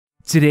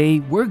Today,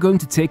 we're going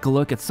to take a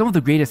look at some of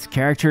the greatest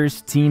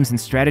characters, teams, and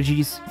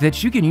strategies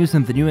that you can use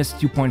in the newest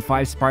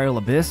 2.5 Spiral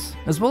Abyss,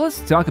 as well as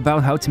talk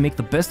about how to make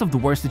the best of the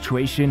worst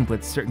situation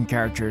with certain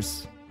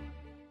characters.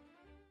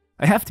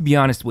 I have to be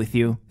honest with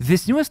you,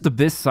 this newest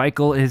Abyss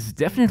cycle is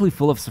definitely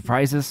full of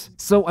surprises,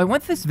 so I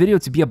want this video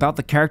to be about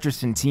the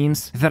characters and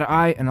teams that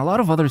I and a lot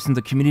of others in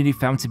the community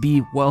found to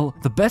be, well,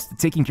 the best at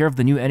taking care of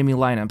the new enemy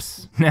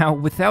lineups. Now,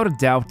 without a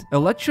doubt,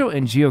 Electro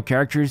and Geo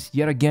characters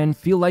yet again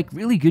feel like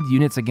really good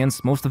units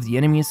against most of the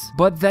enemies,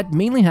 but that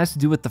mainly has to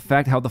do with the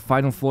fact how the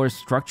final floor is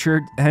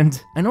structured,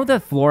 and I know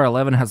that floor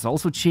 11 has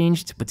also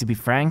changed, but to be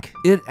frank,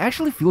 it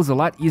actually feels a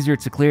lot easier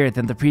to clear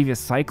than the previous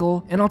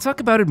cycle, and I'll talk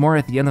about it more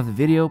at the end of the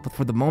video, but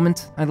for the moment,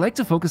 I'd like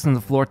to focus on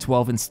the floor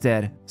 12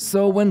 instead.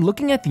 So when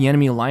looking at the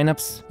enemy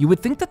lineups, you would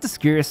think that the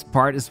scariest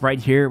part is right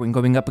here when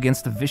going up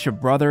against the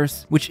Vishaps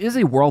brothers, which is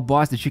a world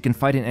boss that you can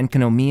fight in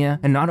Enkanomiya,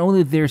 and not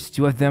only there's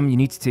two of them you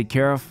need to take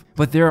care of,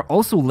 but they're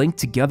also linked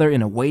together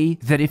in a way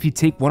that if you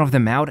take one of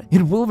them out,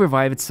 it will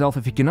revive itself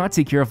if you cannot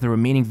take care of the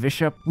remaining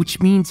Vishaps, which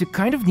means you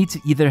kind of need to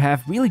either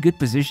have really good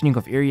positioning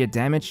of area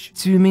damage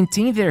to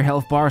maintain their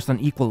health bars on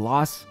equal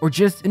loss, or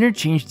just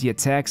interchange the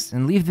attacks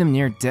and leave them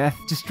near death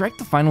to strike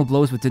the final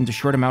blows within the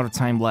short amount of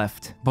time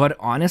left. But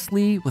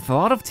honestly, with a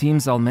lot of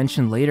teams I'll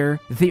mention later,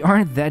 they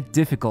aren't that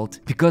difficult,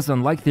 because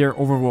unlike their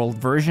overworld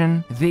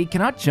version, they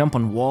cannot jump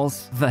on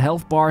walls, the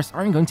health bars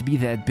aren't going to be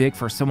that big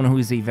for someone who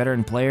is a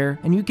veteran player,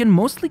 and you can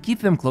mostly keep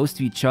them close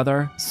to each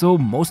other, so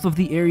most of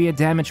the area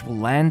damage will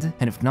land,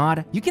 and if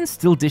not, you can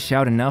still dish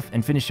out enough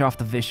and finish off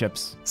the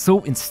Vishaps.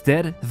 So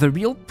instead, the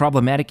real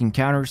problematic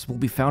encounters will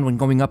be found when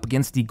going up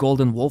against the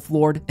Golden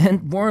Wolflord,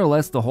 and more or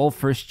less the whole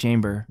first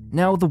chamber.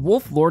 Now, the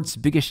Wolflord's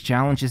biggest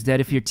challenge is that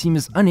if your team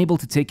is unable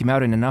to take him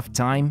out in enough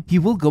time, he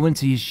will go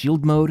into his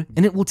shield mode,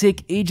 and it will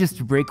take ages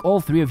to break all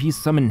three of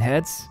his summoned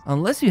heads,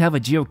 unless you have a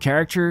Geo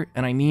character,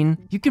 and I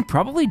mean, you can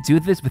probably do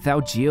this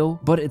without Geo,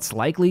 but it's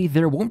likely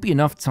there won't be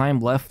enough time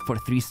left for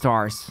 3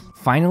 stars.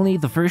 Finally,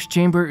 the first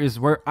chamber is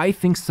where I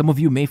think some of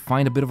you may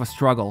find a bit of a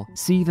struggle.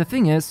 See, the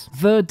thing is,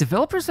 the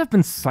developers have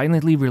been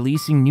silently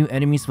releasing new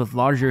enemies with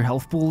larger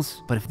health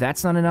pools, but if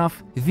that's not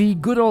enough, the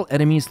good old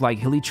enemies like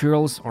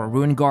Hilichurls or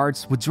Ruin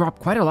Guards would drop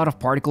quite a lot of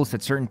particles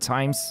at certain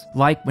times,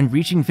 like when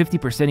reaching 50%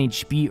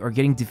 HP or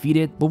getting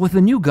defeated, but with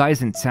the new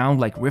guys in town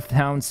like Rift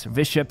Hounds,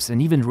 Vishaps, and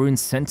even Ruin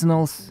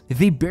Sentinels,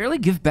 they barely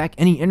give back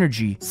any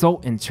energy, so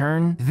in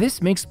turn,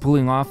 this makes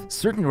pulling off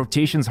certain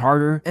rotations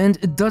harder, and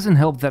it doesn't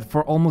help that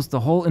for almost the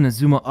whole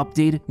Inazuma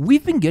update,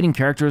 we've been getting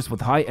characters with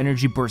high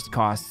energy burst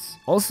costs.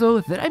 Also,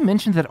 did I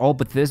mention that all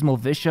Bathysmal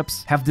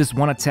Vishaps have this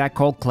one attack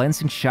called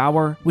Cleansing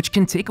Shower, which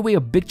can take away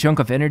a big chunk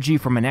of energy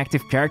from an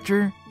active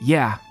character?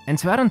 Yeah, and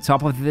to add on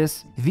top of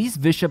this, these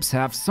Vishaps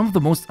have some of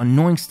the most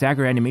annoying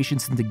stagger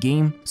animations in the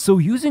game, so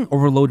using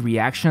overload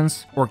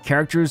reactions, or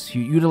characters who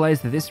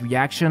utilize this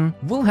reaction,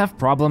 will have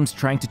problems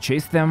trying to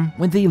chase them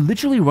when they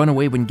literally run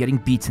away when getting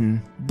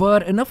beaten.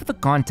 But enough of the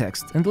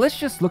context, and let's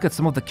just look at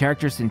some of the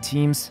characters and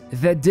teams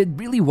that did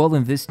really well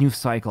in this new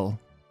cycle.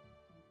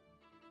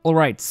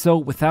 Alright, so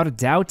without a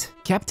doubt,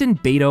 Captain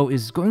Beidou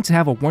is going to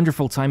have a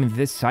wonderful time in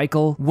this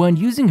cycle when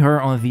using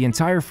her on the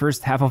entire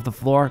first half of the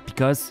floor,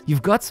 because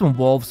you've got some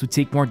wolves who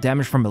take more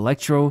damage from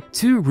Electro,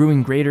 2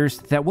 Ruin Graders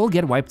that will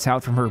get wiped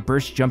out from her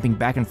burst jumping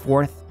back and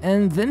forth,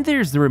 and then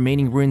there's the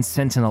remaining Ruin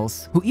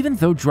Sentinels, who even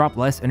though drop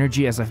less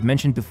energy as I've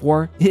mentioned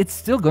before, it's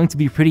still going to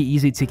be pretty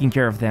easy taking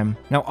care of them.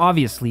 Now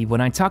obviously,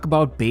 when I talk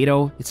about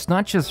Beidou, it's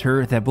not just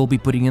her that will be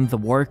putting in the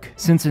work,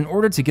 since in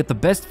order to get the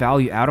best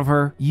value out of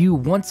her, you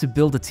want to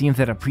build a team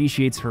that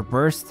appreciates her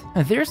burst,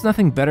 and there's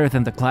nothing better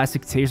than the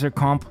classic Taser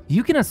comp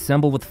you can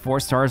assemble with 4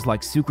 stars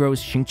like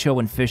Sucrose, Xingqiu,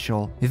 and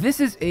Fischl.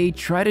 This is a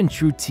tried and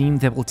true team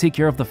that will take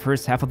care of the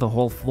first half of the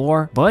whole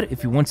floor, but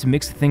if you want to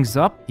mix things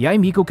up,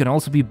 Yaimiko can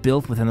also be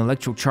built with an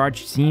Electro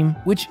Charge team,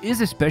 which is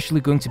especially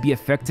going to be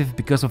effective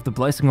because of the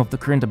blessing of the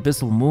current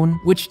Abyssal Moon,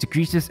 which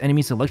decreases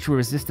enemies' electro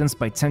resistance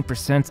by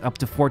 10% up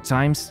to 4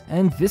 times,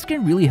 and this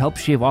can really help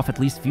shave off at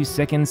least a few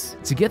seconds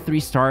to get 3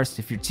 stars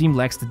if your team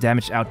lacks the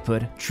damage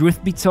output.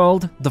 Truth be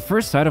told, the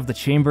first side of the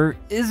chamber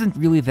isn't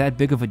really that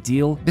big of a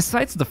deal,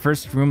 besides the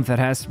first room that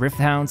has Rift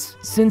Hounds,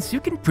 since you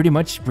can pretty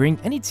much bring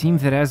any team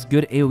that has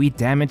good AoE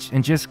damage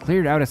and just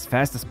clear it out as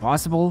fast as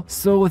possible,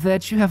 so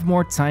that you have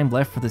more time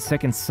left for the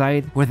second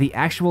side where the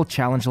actual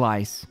challenge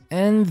lies.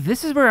 And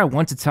this is where I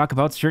want to talk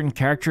about certain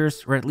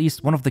characters, or at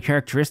least one of the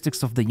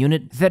characteristics of the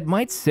unit, that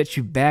might set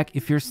you back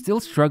if you're still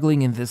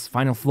struggling in this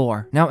final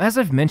floor. Now, as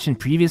I've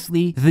mentioned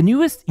previously, the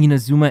newest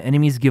Inazuma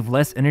enemies give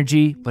less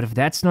energy, but if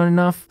that's not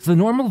enough, the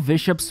normal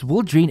Vishaps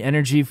will drain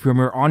energy from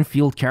your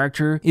on-field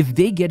character if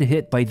they get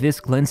hit by this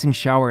Cleansing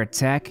Shower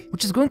attack,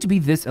 which is going to be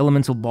this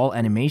Elemental Ball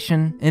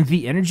animation, and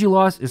the energy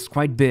loss is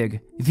quite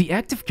big. The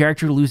active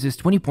character loses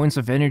 20 points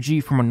of energy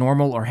from a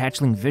normal or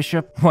hatchling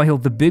Vishap, while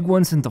the big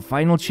ones in the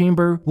final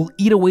chamber will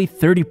eat away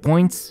 30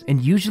 points, and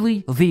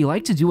usually they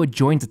like to do a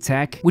joint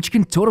attack, which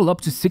can total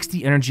up to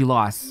 60 energy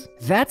loss.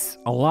 That's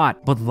a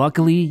lot, but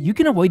luckily you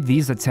can avoid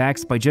these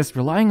attacks by just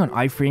relying on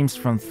iframes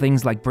from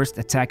things like burst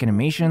attack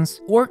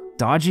animations or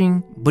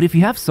dodging, but if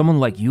you have someone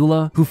like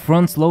Eula, who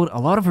fronts load a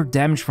lot of her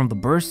damage from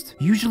the burst,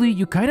 usually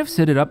you kind of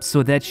set it up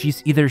so that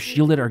she's either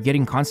shielded or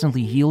getting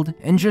constantly healed,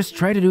 and just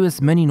try to do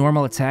as many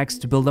normal attacks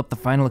to build up the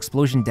final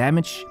explosion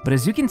damage. But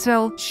as you can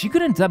tell, she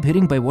could end up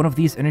hitting by one of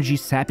these energy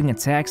sapping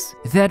attacks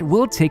that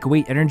will take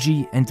away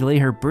energy and delay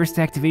her burst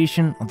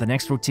activation on the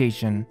next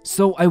rotation.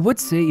 So I would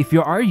say if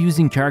you are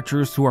using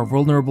characters who are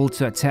vulnerable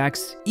to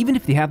attacks, even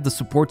if they have the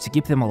support to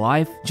keep them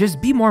alive,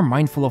 just be more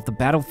mindful of the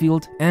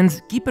battlefield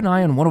and keep an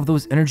eye on one of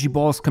those energy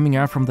balls coming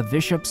out from the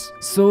Vishaps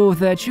so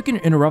that you can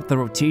interrupt the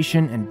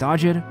rotation and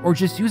dodge it, or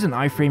just use an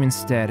iframe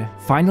instead.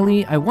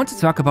 Finally, I want to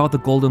talk about the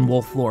Golden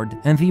Wolflord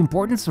and the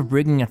importance of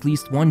bringing at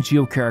least one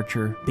Geo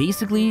character.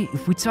 Basically,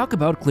 if we talk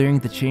about clearing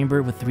the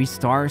chamber with 3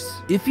 stars,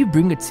 if you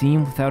bring a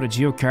team without a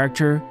Geo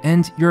character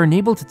and you're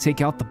unable to take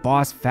out the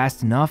boss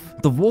fast enough,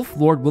 the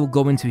Wolflord will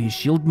go into his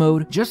shield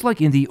mode, just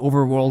like in the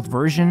overworld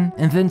version,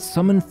 and then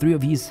summon 3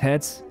 of his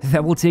heads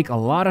that will take a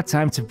lot of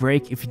time to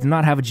break if you do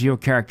not have a Geo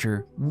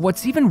character.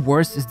 What's even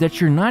worse is that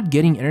you're not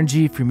getting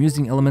energy from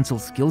using elemental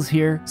skills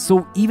here,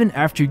 so even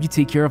after you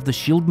take care of the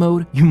shield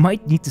mode, you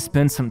might need to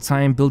spend some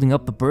time building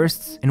up the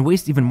bursts and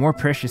waste even more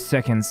precious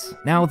seconds.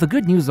 Now, the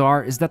good news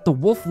is that the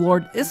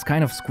Wolflord is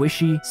kind of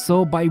squishy,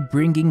 so by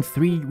bringing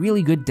 3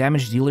 really good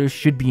damage dealers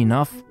should be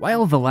enough,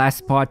 while the last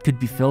spot could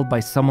be filled by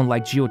someone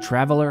like Geo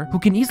Traveler, who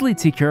can easily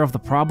take care of the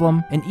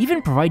problem and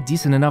even provide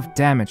decent enough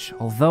damage.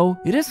 Although,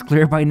 it is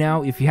clear by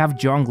now if you have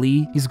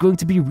Zhongli, he's going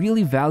to be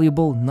really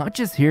valuable not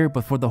just here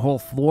but for the whole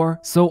floor,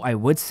 so I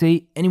would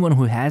say anyone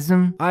who has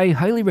him, I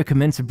highly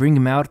recommend to bring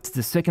him out to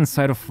the second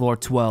side of floor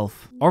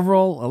 12.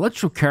 Overall,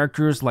 electro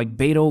characters like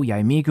Beidou,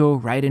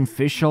 Yaimiko, Raiden,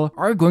 Fischl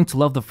are going to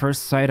love the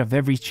first side of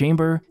every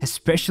chamber,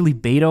 especially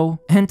Beidou,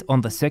 and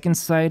on the second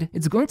side,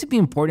 it's going to be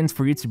important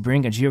for you to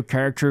bring a Geo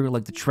character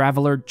like the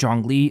Traveler,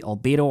 Zhongli,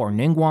 Albedo, or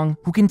Ningguang,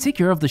 who can take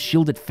care of the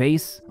shielded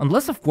face,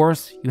 unless of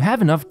course you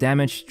have enough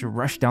damage to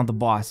rush down the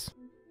boss.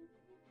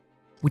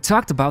 We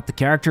talked about the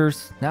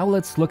characters, now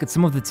let's look at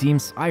some of the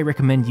teams I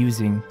recommend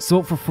using.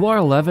 So for floor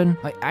 11,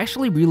 I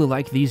actually really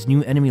like these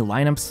new enemy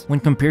lineups when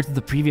compared to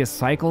the previous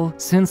cycle,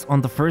 since on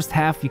the first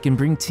half you can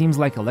bring teams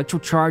like Electro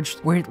Charged,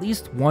 where at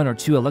least 1 or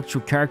 2 Electro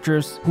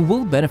characters who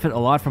will benefit a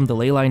lot from the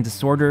Leyline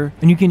disorder,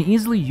 and you can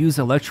easily use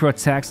Electro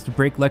attacks to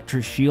break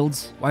Lecter's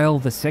shields, while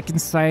the second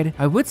side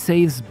I would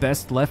say is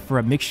best left for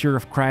a mixture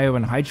of Cryo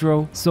and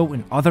Hydro. So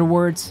in other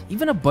words,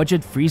 even a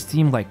budget freeze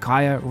team like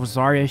Kaya,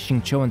 Rosaria,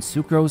 Xingqiu, and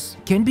Sucrose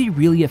can be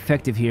really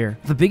effective here.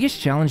 The biggest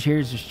challenge here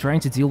is just trying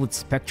to deal with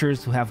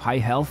specters who have high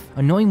health,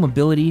 annoying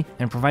mobility,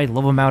 and provide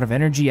low amount of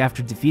energy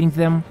after defeating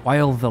them,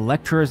 while the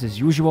Lectors, as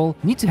usual,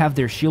 need to have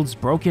their shields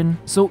broken,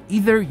 so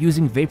either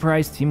using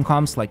vaporized team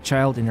comps like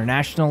Child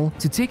International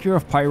to take care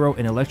of Pyro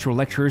and Electro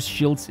Lecturer's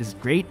shields is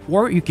great,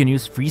 or you can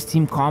use freeze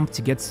team comp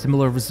to get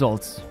similar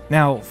results.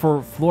 Now,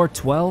 for floor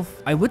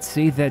 12, I would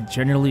say that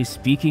generally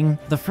speaking,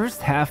 the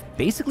first half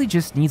basically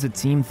just needs a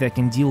team that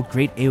can deal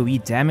great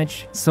AoE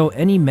damage, so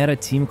any meta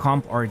team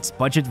comp or its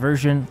budget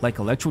version like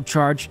Electro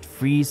Charged,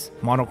 Freeze,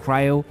 Mono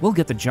Cryo will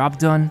get the job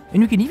done,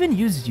 and you can even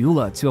use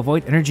Eula to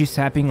avoid energy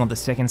sapping on the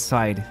second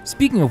side.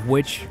 Speaking of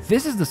which,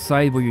 this is the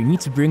side where you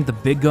need to bring the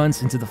big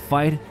guns into the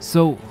fight,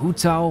 so Hu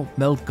Tao,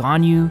 Melt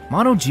Ganyu,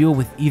 Mono Geo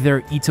with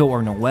either Ito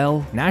or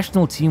Noelle,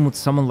 National Team with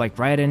someone like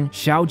Raiden,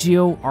 Xiao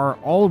Geo are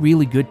all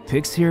really good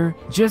picks here.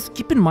 Just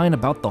keep in mind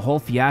about the whole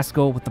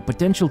fiasco with the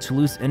potential to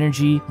lose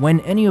energy when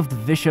any of the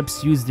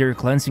Vishaps use their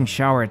cleansing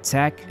shower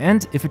attack,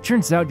 and if it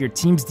turns out your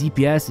team's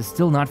DPS is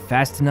still not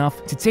fast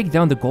enough to take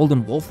down the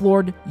Golden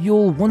Wolflord,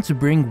 you'll want to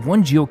bring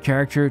 1 Geo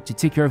character to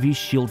take care of his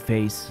shield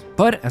phase.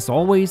 But as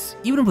always,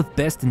 even with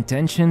best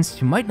intentions,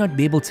 you might not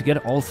be able to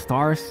get all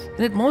stars,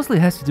 and it mostly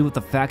has to do with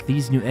the fact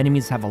these new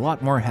enemies have a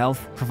lot more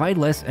health, provide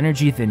less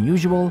energy than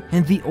usual,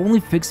 and the only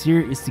fix here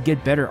is to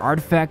get better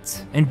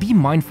artifacts and be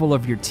mindful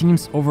of your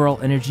team's overall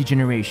energy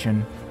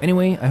generation.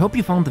 Anyway, I hope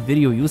you found the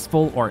video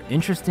useful or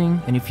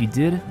interesting, and if you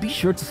did, be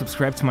sure to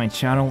subscribe to my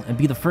channel and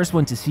be the first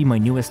one to see my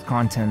newest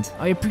content.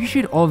 I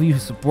appreciate all of you who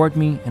support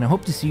me, and I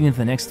hope to see you in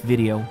the next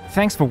video.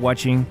 Thanks for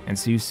watching, and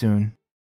see you soon.